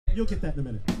You'll get that in a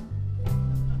minute.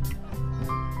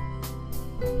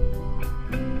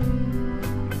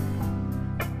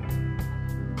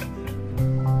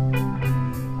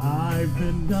 I've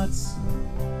been nuts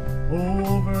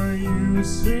over you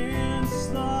since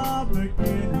the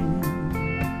beginning.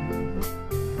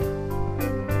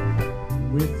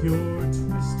 With your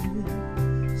twisted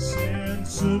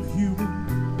sense of humor,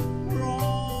 we're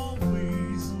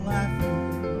always laughing.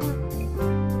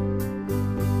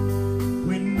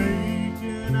 When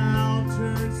making out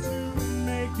turns to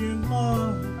making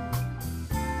love,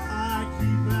 I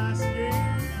keep asking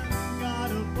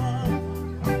God above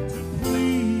to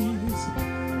please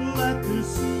let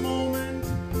this moment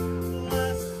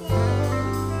last forever.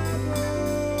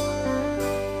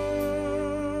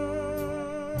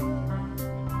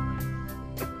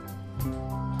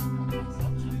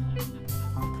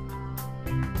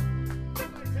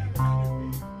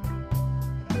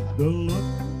 The look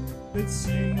that's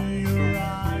in your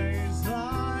eyes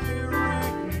I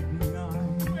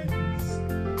recognize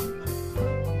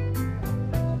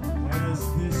as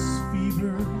this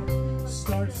fever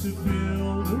starts to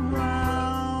build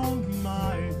around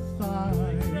my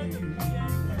thighs.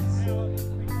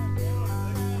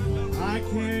 I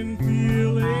can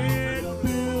feel it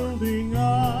building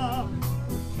up,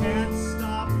 can't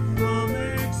stop from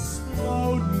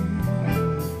exploding.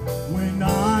 When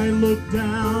I look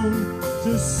down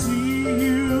to see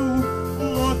you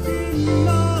looking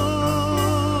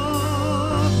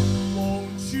up,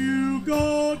 won't you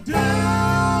go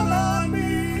down on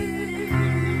me?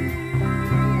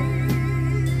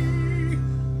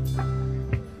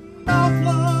 Mouth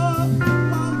love,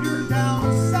 while you're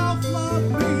down south, love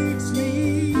makes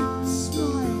me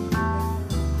smile.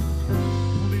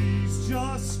 Please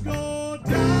just go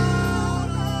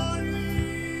down on me.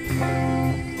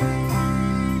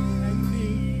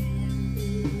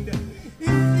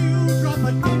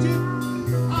 A digit,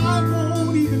 I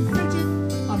won't even fidget.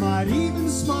 I might even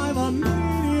smile a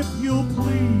minute if you'll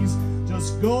please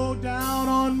just go down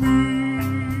on me.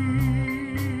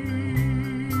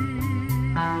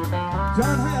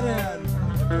 John Haddon.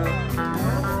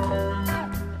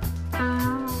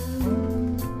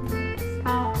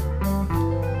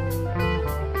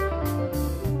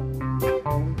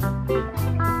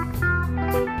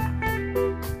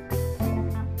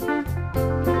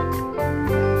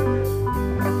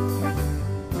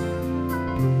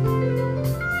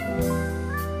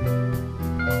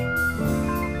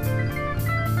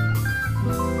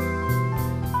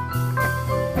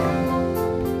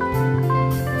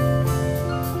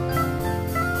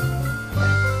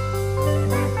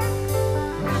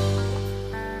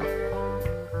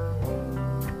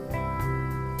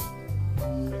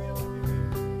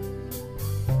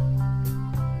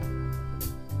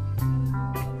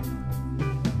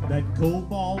 That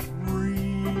cobalt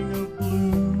ring of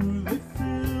blue that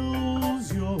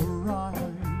fills your eyes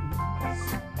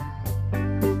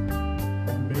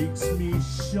makes me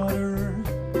shudder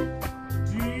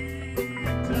deep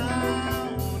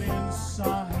down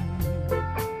inside.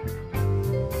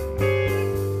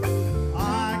 I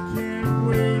can't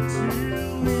wait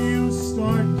till you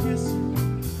start kissing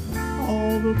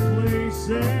all the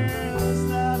places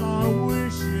that are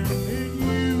wishing that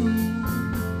you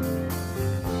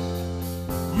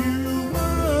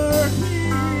were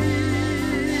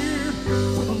here.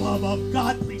 For the love of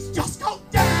God, please just go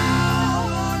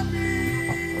down on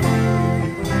me.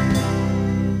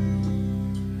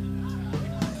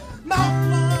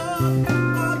 Mouth love,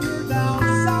 while you're down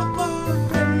south,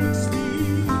 love makes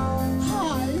me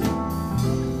high.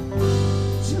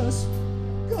 Just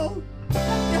go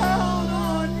down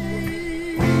on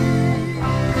me.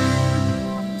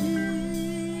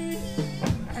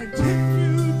 And if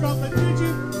you drop a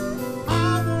digit,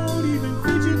 I won't even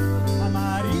fidget. I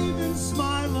might even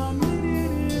smile a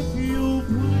minute if you'll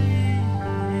please.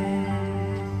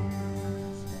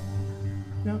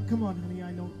 Now, come on, honey.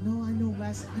 I know. No, I know.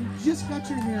 Last, you just got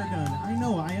your hair done. I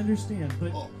know. I understand.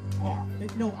 But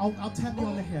no, I'll tap you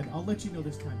on the head. I'll let you know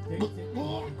this time.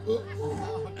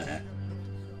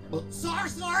 Sorry.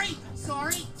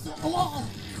 Sorry,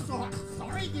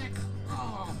 Dick.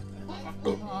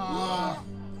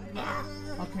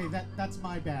 Okay, that's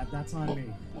my bad. That's on me.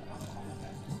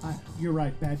 You're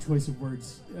right. Bad choice of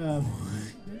words. No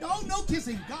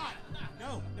kissing. God,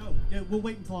 no. Yeah, we'll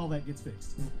wait until all that gets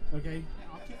fixed. Okay.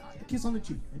 A kiss on the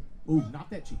cheek. Ooh, not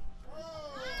that cheek.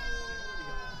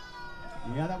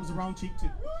 Yeah, that was the wrong cheek too.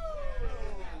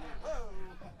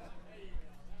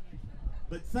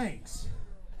 But thanks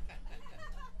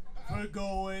for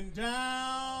going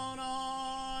down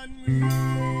on me.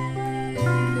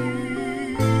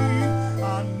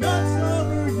 I'm nuts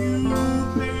over you.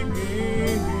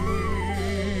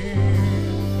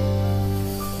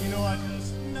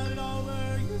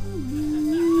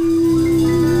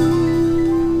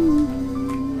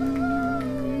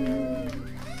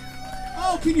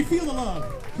 can you feel the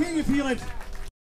love? Can you feel it?